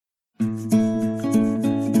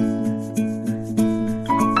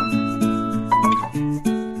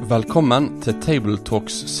Velkommen til Table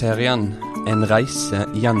Talks-serien En reise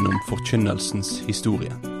gjennom forkynnelsens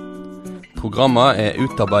historie. Programmet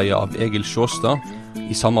utarbeidet av Egil Sjåstad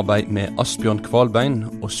i samarbeid med Asbjørn Kvalbein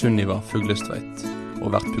og Sunniva Fuglestveit,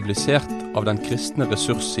 og vært publisert av den kristne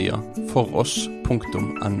ressurssida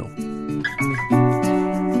foross.no.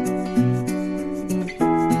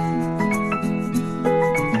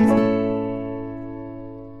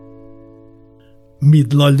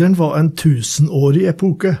 Middelalderen var en tusenårig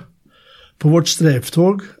epoke. På vårt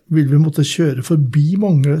streiftog vil vi måtte kjøre forbi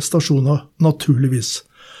mange stasjoner, naturligvis,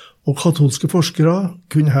 og katolske forskere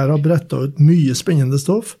kunne her ha brettet ut mye spennende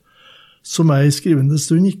stoff, som jeg i skrivende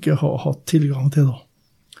stund ikke har hatt tilgang til da.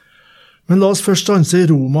 Men la oss først stanse i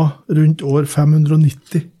Roma rundt år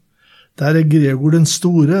 590. Der Gregor den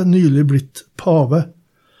store nylig blitt pave.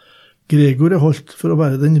 Gregor holdt for å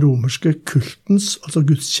være den romerske kultens, altså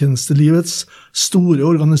gudstjenestelivets, store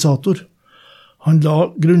organisator. Han la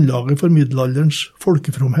grunnlaget for middelalderens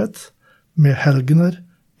folkefromhet, med helgener,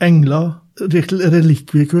 engler,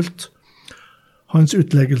 relikviekult. Hans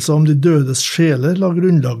utleggelse om de dødes sjeler la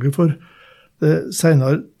grunnlaget for det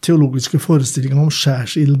senere teologiske forestillingen om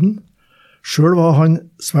skjærsilden. Selv var han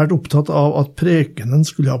svært opptatt av at prekenen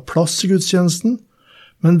skulle ha plass i gudstjenesten,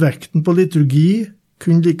 men vekten på liturgi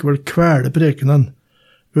kunne likevel kvele prekenen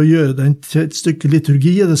ved å gjøre den til et stykke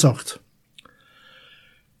liturgi, det sagt.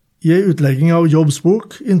 I en utlegging av Jobbs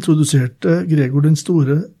bok introduserte Gregor den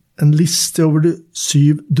store en liste over de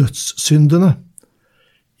 7 dødssyndene.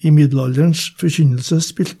 I middelalderens forkynnelse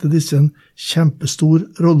spilte disse en kjempestor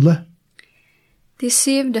rolle. De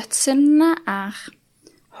 7 dødssyndene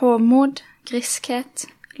hovmod, griskhet,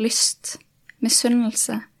 lyst,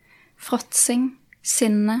 misunnelse, fråtsing,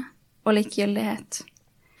 sinne og likegyldighet.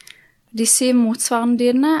 De 7 motsvarende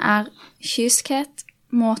dydene kyskhet,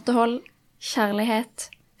 måtehold,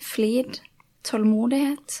 kjærlighet, flid,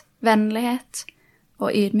 tålmodighet, vennlighet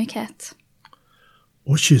og ydmykhet.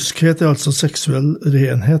 Og kyskhet altså seksuell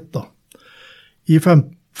renhet da. I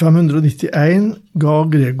 591 ga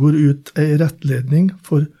Gregor ut en rettledning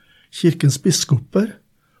for kirkens biskoper,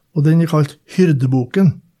 og den kalt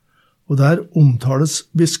Hyrdeboken, og der omtales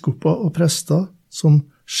biskoper og prester som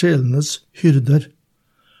sjelenes hyrder.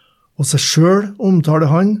 Og seg selv omtaler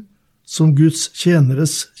han som Guds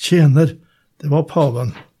tjeneres tjener. Det var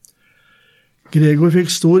paven. Gregor fikk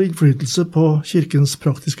stor innflytelse på kirkens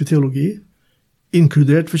praktiske teologi,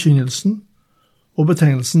 inkludert forkynnelsen, og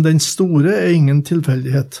betegnelsen «den store» ingen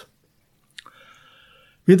tilfeldighet.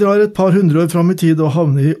 Vi drar et par hundre år fram i tid og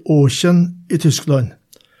havner i Aachen i Tyskland.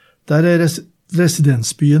 Der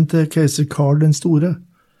residensbyen til keiser Karl den store.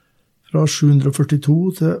 Fra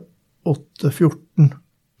 742 til 814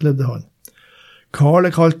 levde han. Karl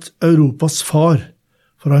kalt Europas far,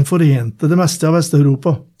 for han forente det meste av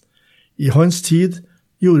Vest-Europa. I hans tid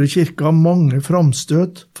gjorde kirka mange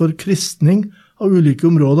framstøt for kristning av ulike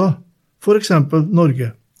områder, for eksempel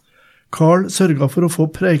Norge. Karl sørget for å få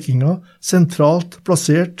preikinga sentralt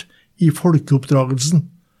plassert i folkeoppdragelsen.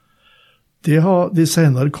 Det har de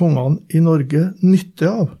senere kongene i Norge nytte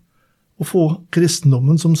av, å få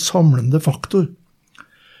kristendommen som samlende faktor.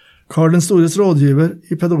 Karl den stores rådgiver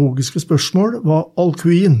i pedagogiske spørsmål var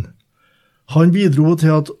Alcuin. Han bidro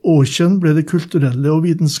til at Aachen ble det kulturelle og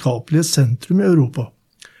vitenskapelige sentrum i Europa.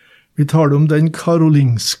 Vi taler om den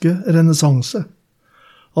karolingske renessanse.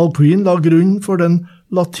 Alcuin la grunn for den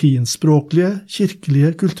latinspråklige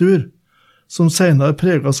kirkelige kultur, som senere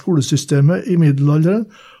preget skolesystemet i middelalderen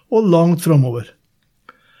og langt fremover.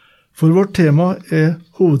 For vårt tema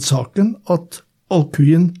hovedsaken at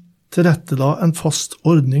Alcuin tilrettela en fast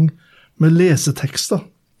ordning med lesetekster,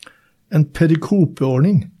 en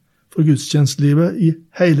perikopeordning for gudstjenestelivet i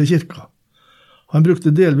hele kirka. Han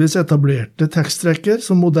brukte delvis etablerte tekstrekker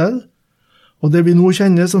som modell, og det vi nå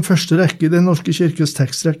kjenner som første rekke i den norske kirkes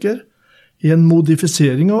tekstrekker, en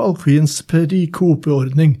modifisering av Alcuins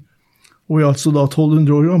perikopeordning, og altså da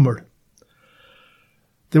 1200 år gammel.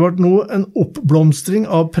 Det var nå en oppblomstring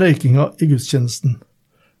av preikinga i gudstjenesten,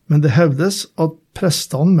 men det hevdes at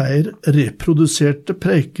prestene mer reproduserte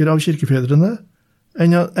preiker av kirkefedrene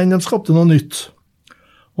enn de skapte noe nytt.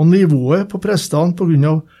 Og nivået på prestene på grunn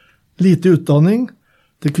av lite utdanning,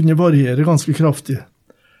 det kunne variere ganske kraftig.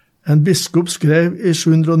 En biskop skrev i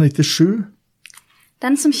 797: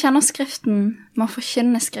 Den som kjenner Skriften må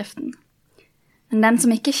forkynne Skriften, men den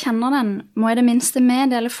som ikke kjenner den må i det minste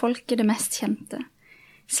meddele folket det mest kjente,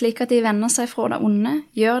 slik at de vender seg fra det onde,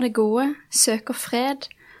 gjør det gode, søker fred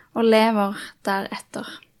og lever deretter.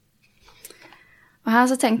 Og her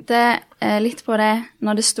så tenkte jeg litt på det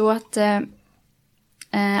når det stod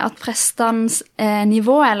at prestens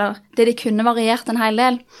nivå, eller det de kunne variert en hel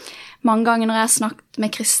del, mange ganger når jeg har snakket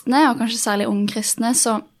med kristne, og kanskje særlig unge kristne,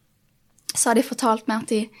 så har de fortalt meg at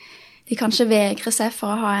de kanskje vegrer seg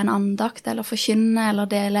for å ha en andakt, eller forkynne, eller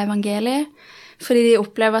dele evangeliet, fordi de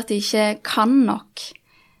opplever at de ikke kan nok,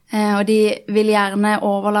 og de vil gjerne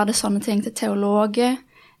overlade sånne ting til teologer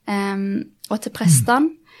og til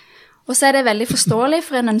prestene. Og så er det veldig forståelig,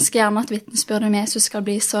 for en ønsker gjerne at vitnesbyrdet om Jesus skal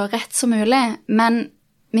bli så rett som mulig, men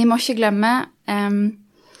vi må ikke glemme,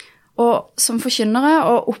 og som forkynnere,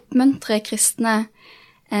 å oppmuntre kristne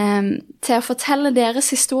til å fortelle deres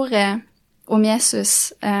historie om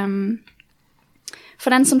Jesus. For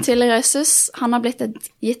den som tilhører Jesus, han har blitt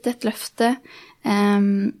gitt et løfte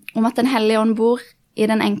om at den hellige ånd bor i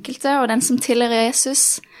den enkelte, og den som tilhører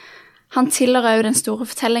Jesus, han tilhører jo den store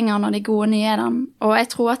fortellingen og de gode nyhetene. Og jeg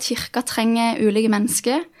tror at kirka trenger ulike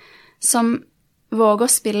mennesker som våger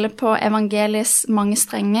å spille på evangeliets mange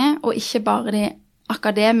strenger, og ikke bare de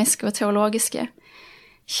akademiske og teologiske.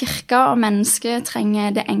 Kirka og mennesker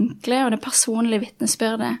trenger det enkle og det personlige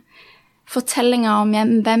vitnesbyrdet. Fortellinger om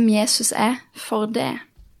hvem Jesus er for det.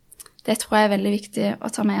 Det tror jeg er veldig viktig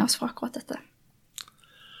å ta med oss fra akkurat dette.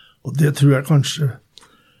 Og det tror jeg kanskje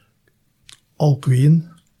Alcuin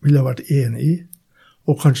ville ha vært enig i,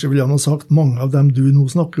 og kanskje ville han ha sagt mange av dem du nå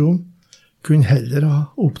snakker om, kunne heller ha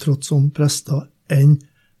opptrådt som prester enn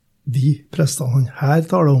de prestene han her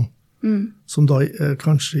taler om, som da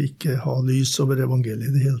kanskje ikke har lys over evangeliet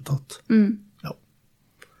i det hele tatt. Ja.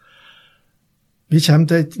 Vi kommer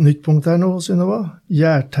til et nytt punkt her nå, Synnøve.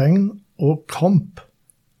 Gjærtegn og kamp.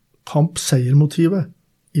 Kamp-seiermotivet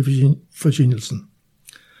i forkynnelsen.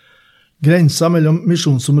 Grensa mellom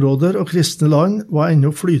misjonsområder og kristne land var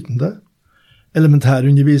ennå flytende.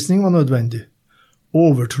 Elementærundervisning var nødvendig.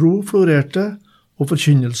 Overtro florerte, og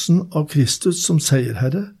forkynnelsen av Kristus som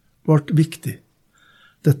seierherre ble viktig.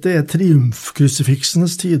 Dette er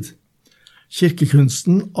triumfkrusifiksenes tid.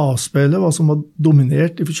 Kirkekunsten avspeiler hva som var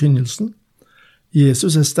dominert i forkynnelsen.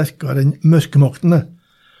 Jesus er sterkere enn mørkemaktene.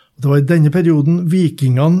 Det var i denne perioden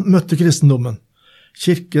vikingene møtte kristendommen.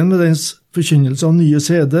 Kirken med dens forkynnelse av nye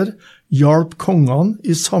seder hjalp kongene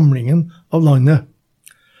i samlingen av landet.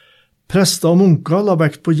 Prester og munker la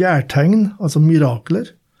vekt på gjærtegn, altså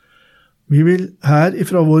mirakler. Vi vil her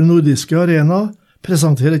ifra vår nordiske arena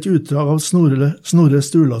presentere et utdrag av Snorre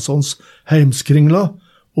Sturlasons heimskringla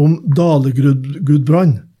om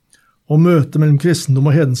Dalegudbrand og møte mellom kristendom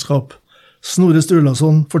og hedenskap. Snorre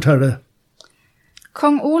Sturlason forteller.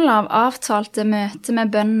 Kong Olav avtalte møte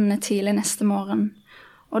med bøndene tidlig neste morgen,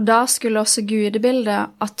 og da skulle også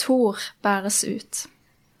gudebildet av Thor bæres ut.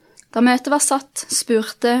 Da møtet var satt,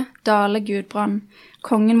 spurte Dale Gudbrand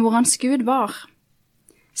kongen hvor hans Gud var.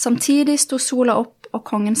 Samtidig sto sola opp, og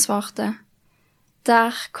kongen svarte,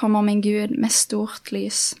 «Der kommer min Gud med stort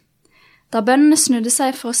lys.» Da bøndene snudde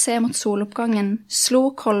seg for å se mot soloppgangen,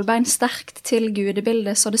 slo Kolbein sterkt til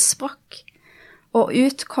gudebildet så det sprakk, og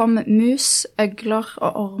ut kom mus, øgler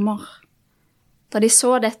og ormer. Da de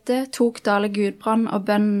så dette, tok Dale Gudbrand og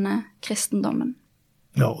bøndene kristendommen.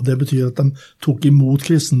 Ja, og det betyr at de tok imot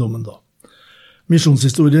kristendommen da.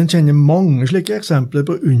 Misjonshistorien kjenner mange slike eksempler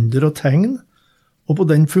på under og tegn, og på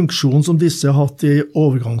den funksjon som disse har hatt i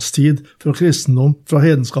overgangstid fra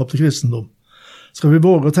hedenskap til kristendom. Skal vi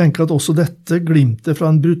våge å tenke at også dette glimtet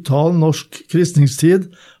fra en brutal norsk kristningstid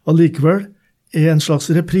allikevel er en slags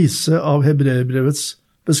reprise av Hebreerbrevets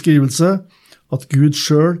beskrivelse at Gud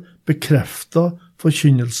selv bekreftet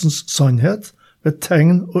forkynnelsens sannhet ved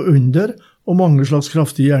tegn og under og mange slags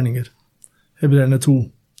kraftige gjerninger. Hebreerne 2.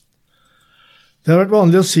 Det har vært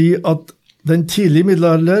vanlig å si at den tidlige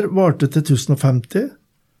middelalder varte til 1050,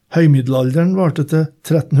 høymiddelalderen varte til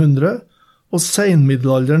 1300 og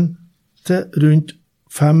senmiddelalderen til rundt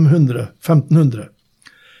 1500.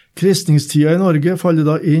 Kristningstida i Norge faller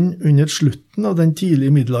da inn under slutten av den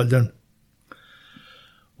tidlige middelalderen.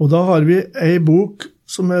 Og da har vi en bok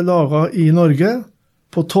som er laget i Norge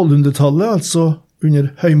på 1200-tallet, altså under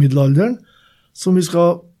høymiddelalderen, som vi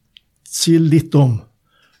skal si litt om,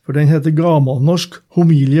 for den heter Gammelnorsk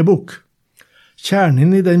homiliebok.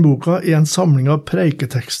 Kjernen i den boka er en samling av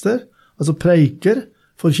preiketekster, altså preiker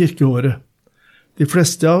for kirkeåret. De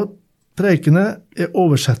fleste av preikene er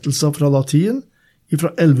oversettelser fra latin fra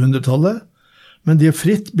 1100-tallet, men de er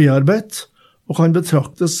fritt bearbeidet og kan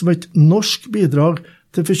betraktes som et norsk bidrag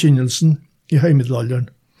til forkynnelsen i høymiddelalderen.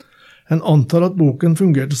 En antar at boken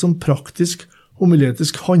fungerte som praktisk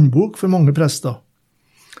homiletisk håndbok for mange prester.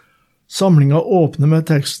 Samlingen åpner med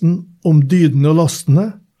teksten om dydene og lastene,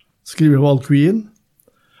 skriver Alcuin,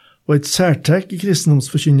 og et særtrekk i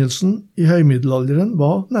kristendomsforkynnelsen i høymiddelalderen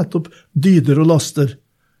var nettopp dyder og laster,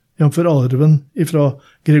 jf. Arven fra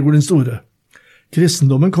Gregor den Store.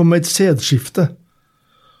 Kristendommen kom med et sedskifte,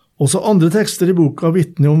 Også andre tekster i boka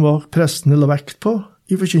vitner om hva prestene la vekt på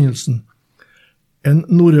i forkynnelsen. En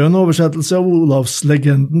norrøn oversettelse av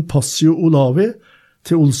Olavslegenden Passio Olavi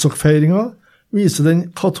til Olsok-feiringa viser den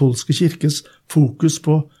katolske kirkes fokus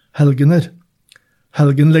på helgener.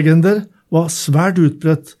 Helgenlegender var svært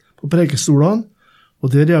utbredt på prekestolene,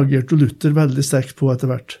 og det reagerte Luther veldig sterkt på etter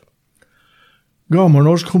hvert.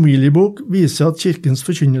 Gammelnorsk homiliebok viser at kirkens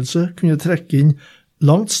forkynnelse kunne trekke inn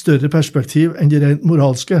langt større perspektiv enn de rent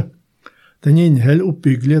moralske. Den inneholder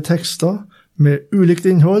oppbyggelige tekster med ulikt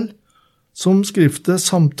innhold, som skriftet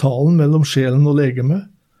Samtalen mellom sjelen og legeme,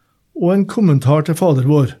 og en kommentar til Fader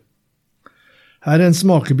vår. Her en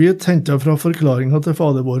smakebit hentet fra forklaringen til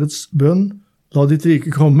Fader vårets bønn, La ditt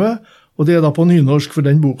rike komme, og det da på nynorsk, for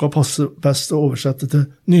den boka passer best å oversette til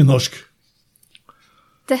nynorsk.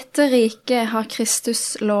 Dette riket har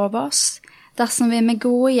Kristus lovet oss, dersom vi med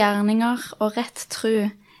gode gjerninger og rett tro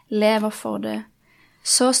lever for det,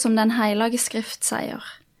 så som den heilige skrift sier.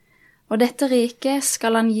 Og dette riket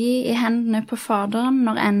skal han gi i hendene på Faderen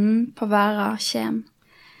når enden på verden kjem.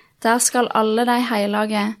 Der skal alle de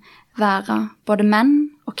heilige være, både menn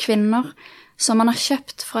og kvinner, som han har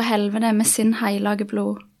kjøpt fra helvete med sin heilige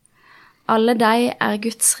blod. Alle de er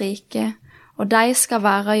Guds rike, og de skal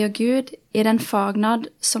være jo Gud i den fagnad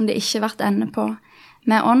som det ikke vært ende på,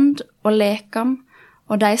 med ånd og lekam,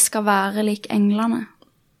 og de skal være lik englene.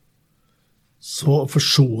 Så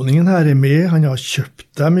forsoningen her er med, han har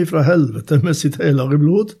kjøpt dem ifra helvete med sitt hellige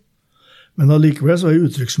blod, men allikevel så er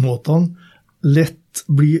uttrykksmåtene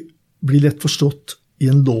blir lett forstått i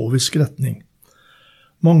en lovisk retning.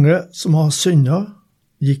 Mange som har syndet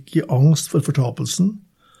gikk i angst for fortapelsen,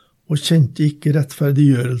 og kjente ikke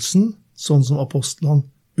rettferdiggjørelsen, sånn som apostlene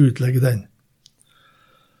utlegger den.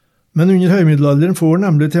 Men under høymiddelalderen får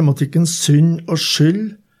nemlig tematikken synd og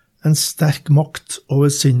skyld en sterk makt over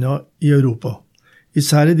sinnet i Europa,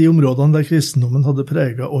 især i de områdene der kristendommen hadde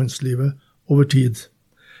preget åndslivet over tid.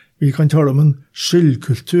 Vi kan tale om en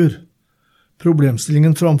skyldkultur.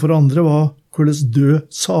 Problemstillingen framfor andre var hvordan dø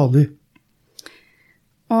salig.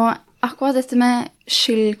 Og akkurat dette med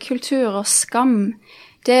skyldkultur og skam,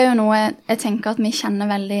 det er jo noe jeg tenker at vi kjenner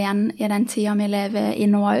veldig igjen i den tiden vi lever i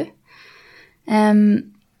nå også.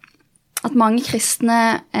 At mange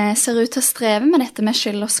kristne ser ut til å streve med dette med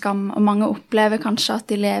skyld og skam, og mange opplever kanskje at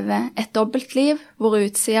de lever et dobbeltliv, hvor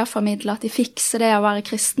utsida formidler at de fikser det å være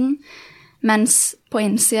kristen, mens på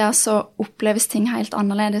innsida så oppleves ting helt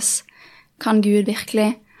annerledes. Kan Gud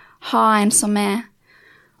virkelig ha en som er?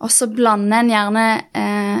 Og så blander en gjerne,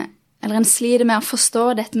 eller en sliter med å forstå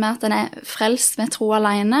dette med at en er frelst med tro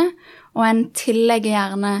alene, og en tillegger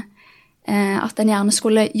gjerne at en gjerne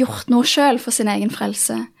skulle gjort noe selv for sin egen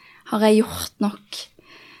frelse. Har jeg gjort nok?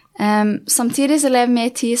 Samtidig så lever vi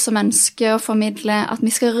i tid som ønsker å formidle at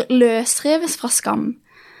vi skal løsrives fra skam.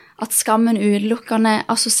 At skammen utelukkende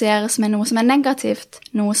assosieres med noe som er negativt,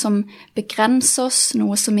 noe som begrenser oss,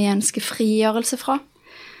 noe som vi ønsker frigjørelse fra.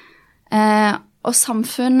 Og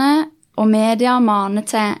samfunnet og media maner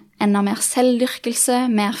til enda mer selvdyrkelse,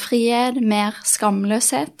 mer frihet, mer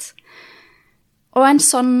skamløshet. Og en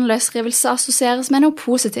sånn løsrivelse assosieres med noe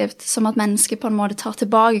positivt, som at mennesket på en måte tar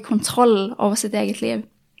tilbake kontroll over sitt eget liv.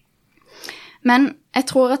 Men jeg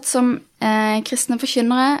tror at som kristne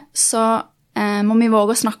forkynnere så må vi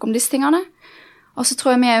våge å snakke om disse tingene. Og så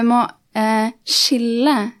tror jeg vi også må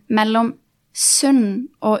skille mellom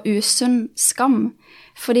sunn og usunn skam.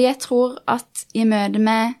 Fordi jeg tror at i møte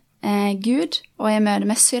med Gud og i møte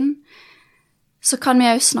med synd, så kan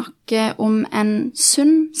vi også snakke om en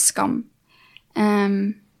sunn skam.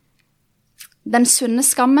 Den sunne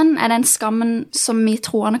skammen er den skammen som vi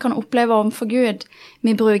troende kan oppleve overfor Gud.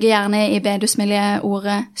 Vi bruker gjerne i bedehusmiljøet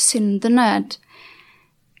ordet syndenød,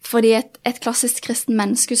 fordi et klassisk kristen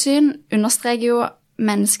menneskesyn understreker jo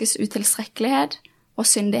menneskets utilstrekkelighet og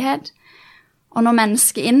syndighet. Og når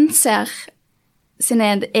mennesket innser sin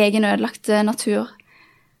egen ødelagte natur,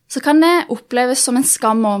 så kan det oppleves som en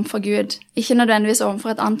skam overfor Gud. Ikke nødvendigvis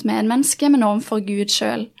overfor et annet medmenneske, men overfor Gud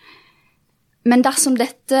selv. Men dersom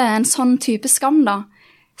dette er en sånn type skam da,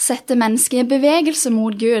 setter mennesket i bevegelse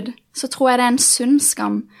mot Gud, så tror jeg det er en sunn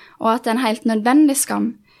skam, og at det er en helt nødvendig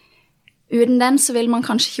skam. Uten den så vil man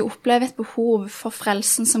kanskje ikke oppleve et behov for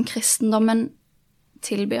frelsen som kristendommen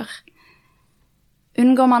tilbyr.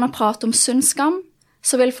 Unngår man å prate om sunn skam,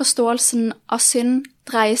 så vil forståelsen av synd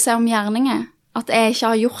dreie seg om gjerninger, at jeg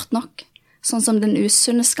ikke har gjort nok, sånn som den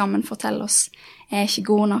usunne skammen forteller oss. Jeg er ikke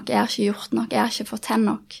god nok, jeg har ikke gjort nok, jeg har ikke fått til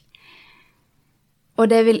nok. Og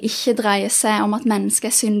det vil ikke dreie seg om at mennesket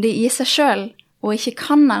er syndig i seg selv, og ikke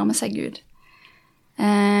kan nærme seg Gud.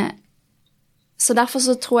 Så derfor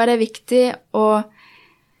så tror jeg det er viktig å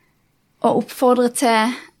og oppfordrer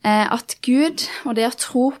til at Gud og det å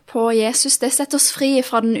tro på Jesus, det setter oss fri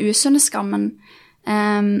fra den usunne skammen.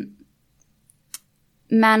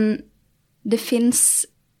 Men det finnes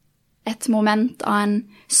et moment av en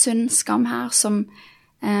sunn skam her som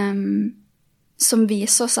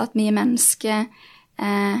viser oss at vi mennesker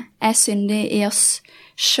er syndige i oss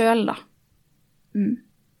selv da.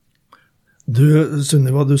 Du,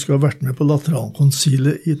 Sunniva, du skal ha vært med på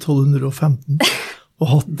Laterankonsilet i 1215 og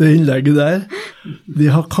hatt det innlegget der. De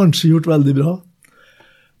har kanskje gjort veldig bra,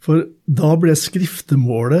 for da ble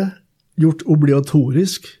skriftemålet gjort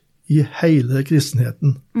obligatorisk i hele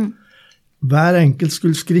kristenheten. Hver enkelt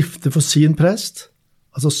skulle skrifte for sin prest,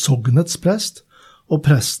 altså sognets prest, og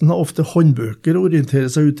presten har ofte håndbøker å orientere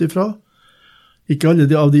seg ut ifra. Ikke alle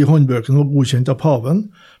av de håndbøkene var godkjent av paven,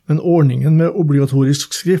 men ordningen med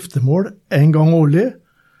obligatorisk skriftemål en gang årlig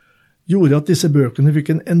gjorde at disse bøkene fikk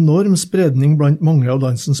en enorm spredning blant mange av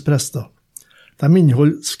landsens prester. De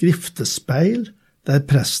inneholdt skriftespeil, der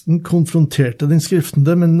presten konfronterte den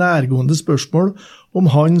skriftende med nærgående spørsmål om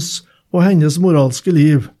hans og hennes moralske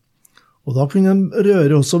liv. Og da kunne de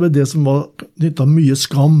røre også ved det som var knyttet mye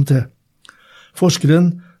skam til.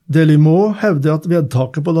 Forskeren Delimot hevder at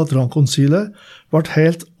vedtaket på Laterankonsilet var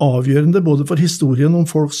helt avgjørende både for historien om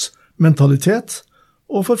folks mentalitet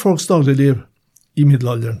og for folks dagligliv i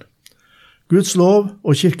middelalderen. Guds lov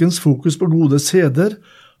og kirkens fokus på gode seder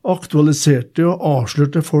aktualiserte og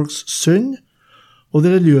avslørte folks synd, og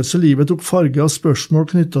det religiøse livet tok farge av spørsmål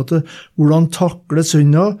knyttet til hvordan takle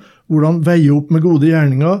synda, hvordan veie opp med gode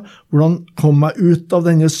gjerninger, hvordan komme meg ut av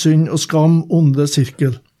denne synd og skam onde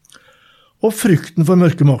sirkel. Og frykten for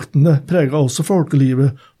mørkemaktene preget også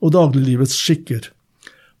folkelivet og dagliglivets skikker.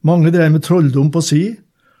 Mange drev med trolldom på si,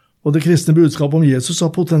 og det kristne budskap om Jesus har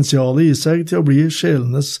potensialet i seg til å bli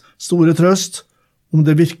sjelenes store trøst, om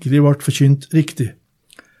det virkelig ble forkynt riktig.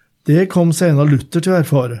 Det kom senere Luther til å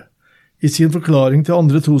erfare. I sin forklaring til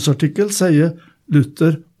andre trosartikkel sier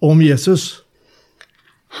Luther om Jesus: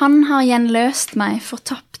 Han har gjenløst meg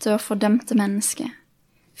fortapte og fordømte menneske,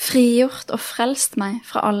 frigjort og frelst meg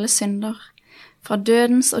fra alle synder, fra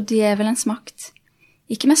dødens og djevelens makt,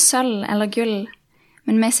 ikke med sølv eller gull,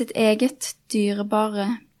 men med sitt eget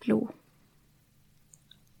dyrebare blod.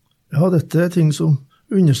 Ja, dette er ting som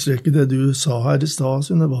understreker det du sa her i stad,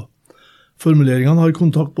 Sunniva. Formuleringene har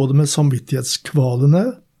kontakt både med samvittighetskvalene,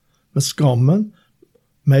 med skammen,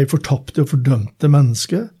 med fortapte og fordømte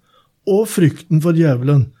menneske, og frykten for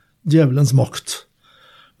djevelens makt.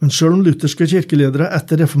 Men selv om lutherske kirkeledere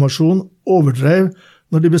etter reformasjon overdrev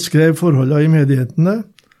når de beskrev forholdene i menighetene,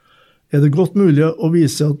 er det godt mulig å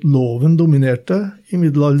vise at loven dominerte i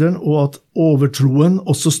middelalderen, og at overtroen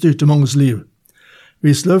også styrte manges liv.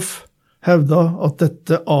 Wisløff hevda at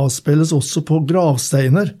dette avspeiles også på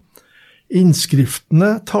gravsteiner.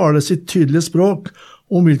 Innskriftene taler sitt tydelige språk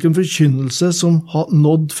om hvilken forkynnelse som har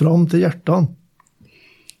nådd fram til hjertene.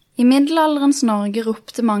 I middelalderens Norge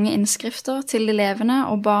ropte mange innskrifter til de levende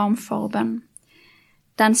og ba om forbønn.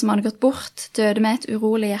 Den som hadde gått bort, døde med et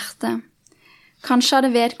urolig hjerte. Kanskje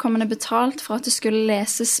hadde vedkommende betalt for at det skulle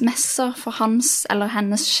leses messer for hans eller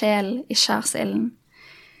hennes sjel i skjærsilden.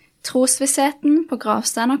 Trosvissheten på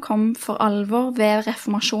gravsteiner kom for alvor ved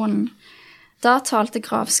reformasjonen. Da talte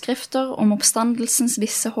gravskrifter om oppstandelsens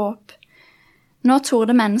visse håp. Nå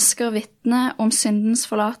torde mennesker vitne om syndens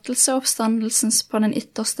forlatelse og oppstandelsens på den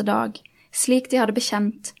ytterste dag, slik de hadde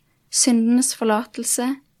bekjent, syndenes forlatelse,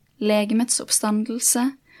 legemets oppstandelse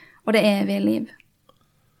og det evige liv.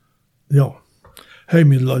 Ja,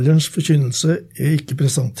 høymiddelalderens forkynnelse er ikke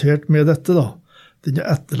presentert med dette da. Den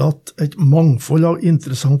er etterlatt et mangfold av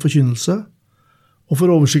interessant forkynnelse, og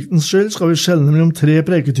for oversiktens skyld skal vi skjelne mellom 3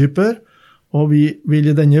 preketyper, og vi vil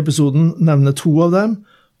i denne episoden nevne 2 av dem,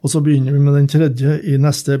 og så begynner vi med den 3. i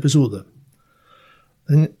neste episode.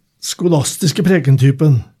 Den skolastiske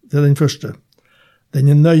prekentypen, det er den første. Den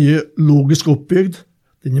er nøye logisk oppbygd,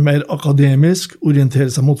 den er mer akademisk, orienterer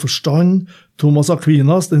seg mot forstand. Thomas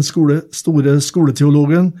Aquinas, den store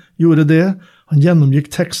skoleteologen, gjorde det. Han gjennomgikk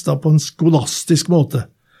tekster på en skolastisk måte.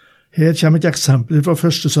 Her kommer et eksempel fra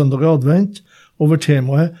første søndag i advent, over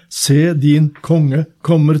temaet «Se din konge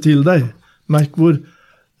kommer til deg». Merk hvor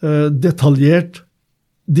detaljert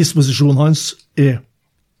disposisjonen hans er.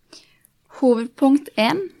 Hovedpunkt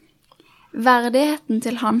 1. Verdigheten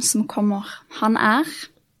til han som kommer. Han er,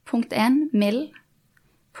 punkt 1, mild.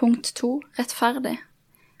 Punkt 2, rettferdig.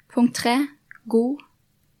 Punkt 3, god.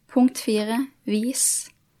 Punkt 4, vis.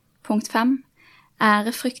 Punkt 5,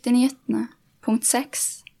 ærefryktinngytende. Punkt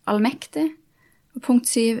 6, allmektig. Og punkt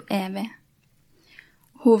 7, evig.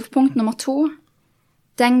 Hovedpunkt nummer 2,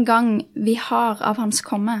 den gang vi har av hans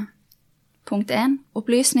komme. Punkt 1.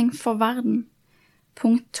 Opplysning for verden.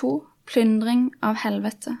 Punkt 2. Plyndring av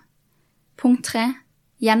helvete. Punkt 3.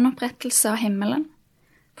 Gjenopprettelse av himmelen.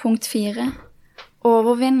 Punkt 4.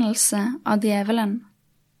 Overvinnelse av djevelen.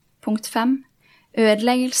 Punkt 5.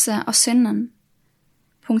 Ødeleggelse av synden.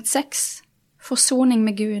 Punkt 6. Forsoning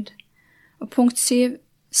med Gud. Og punkt 7.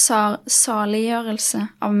 Saliggjørelse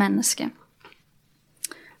av mennesket.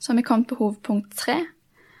 Så har vi kommet på hovedpunkt 3.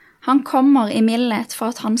 Han kommer i mildhet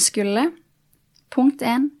for at han skulle. Punkt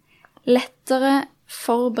 1. Lettere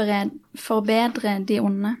forbedre de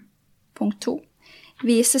onde. Punkt 2.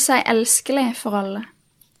 Vise seg elskelig for alle.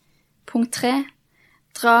 Punkt 3.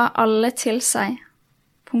 Dra alle til seg.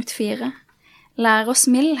 Punkt 4. Lære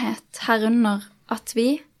oss mildhet herunder at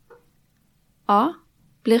vi A.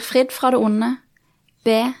 Blir fridd fra det onde.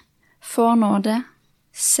 B. Får nåde.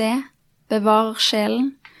 C. Bevarer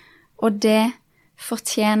sjelen. Og D.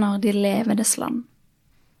 Fortjener de levedes land.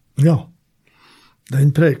 Ja,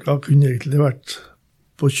 den preka kunne egentlig vært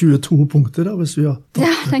på 22 punkter da, hvis vi har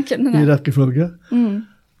tatt det i rekkefølge.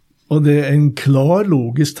 Og det er en klar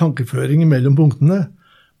logisk tankeføring mellom punktene,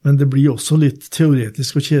 men det blir også litt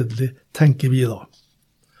teoretisk og kjedelig, tenker vi da.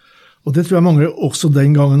 Og det tror jeg mange også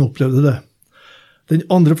den gangen opplevde det. Den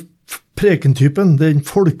andre prekentypen, den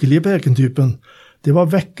folkelige prekentypen, det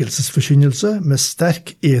var vekkelsesforkynnelse med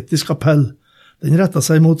sterk etisk appell. Den rettet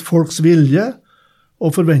seg mot folks vilje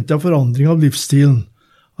og forventet forandring av livsstilen.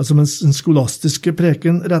 Altså mens den skolastiske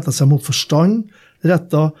preken rettet seg mot forstand,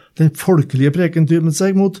 rettet den folkelige prekentypen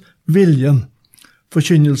seg mot viljen.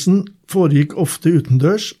 Forkynnelsen foregikk ofte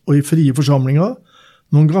utendørs og i frie forsamlinger.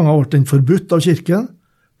 Noen ganger ble den forbudt av kirken.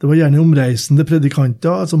 Det var gjerne omreisende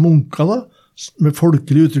predikanter, altså munker da, med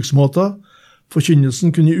folkelige uttrykksmåter. Forkynnelsen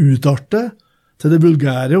kunne utarte til det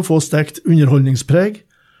vulgære og få stekt underholdningspreg.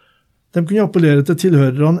 De kunne appellere til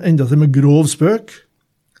tilhørerne enda til med grov spøk.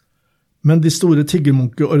 Men de store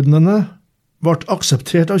tiggermunkeordnene ble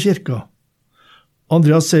akseptert av kirka.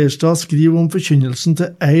 Andreas Seierstad skriver om forkynnelsen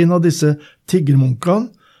til en av disse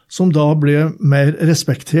tiggermunkene, som da ble mer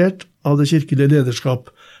respektert av det kirkelige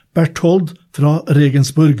lederskap, Berthold fra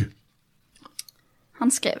Regensburg.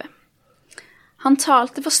 Han skriver: Han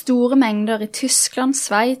talte for store mengder i Tyskland,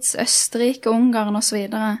 Sveits, Østerrike, Ungarn og så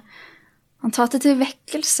videre. Han talte til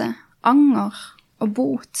vekkelse, anger og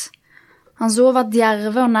bot. Hans ord var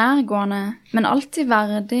djerve og nærgående, men alltid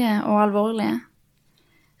verdige og alvorlige.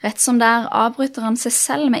 Rett som der avbryter han seg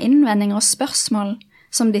selv med innvendinger og spørsmål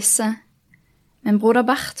som disse. Men broder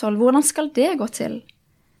Berthold, hvordan skal det gå til?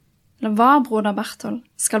 Eller hva, broder Berthold?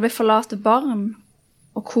 Skal vi forlate barn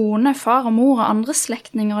og kone, far og mor og andre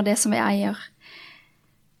slektninger og det som vi eier?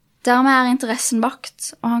 Dermed er interessen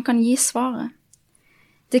vakt, og han kan gi svaret.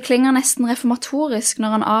 Det klinger nesten reformatorisk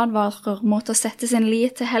når han advarer mot å sette sin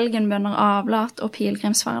lit til helgenbønner, avlat og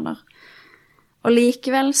pilgrimsferder. Og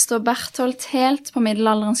likevel står Berthold helt på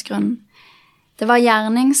middelalderens grunn. Det var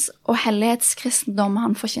gjernings- og hellighetskristendom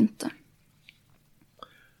han forkynte.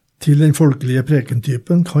 Til den folkelige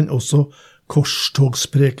prekentypen kan også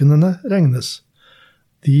korstogsprekenene regnes.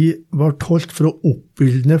 De var holdt for å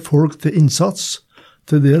oppildne folk til innsats,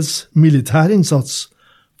 til dels militær innsats,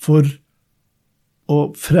 for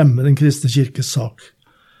å fremme den kristne kirkes sak.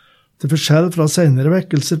 Til forskjell fra senere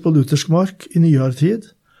vekkelser på luthersk mark i nyere tid,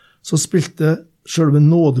 så spilte selve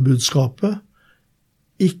nådebudskapet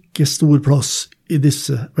ikke stor plass i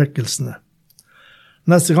disse vekkelsene.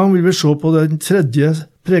 Neste gang vil vi se på den tredje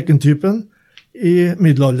prekentypen i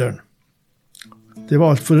middelalderen. Det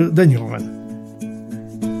var alt for denne gangen.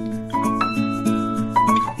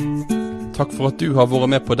 Takk for at du har vært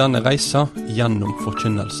med på denne reisa gjennom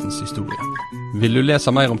forkynnelsens historie. Vil du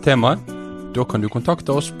lese mer om temaet? Da kan du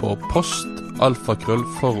kontakte oss på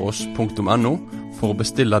post@foross.no for å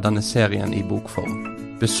bestille denne serien i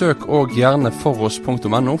bokform. Besøk også gjerne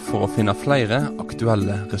foross.no for å finne flere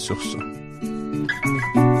aktuelle ressurser.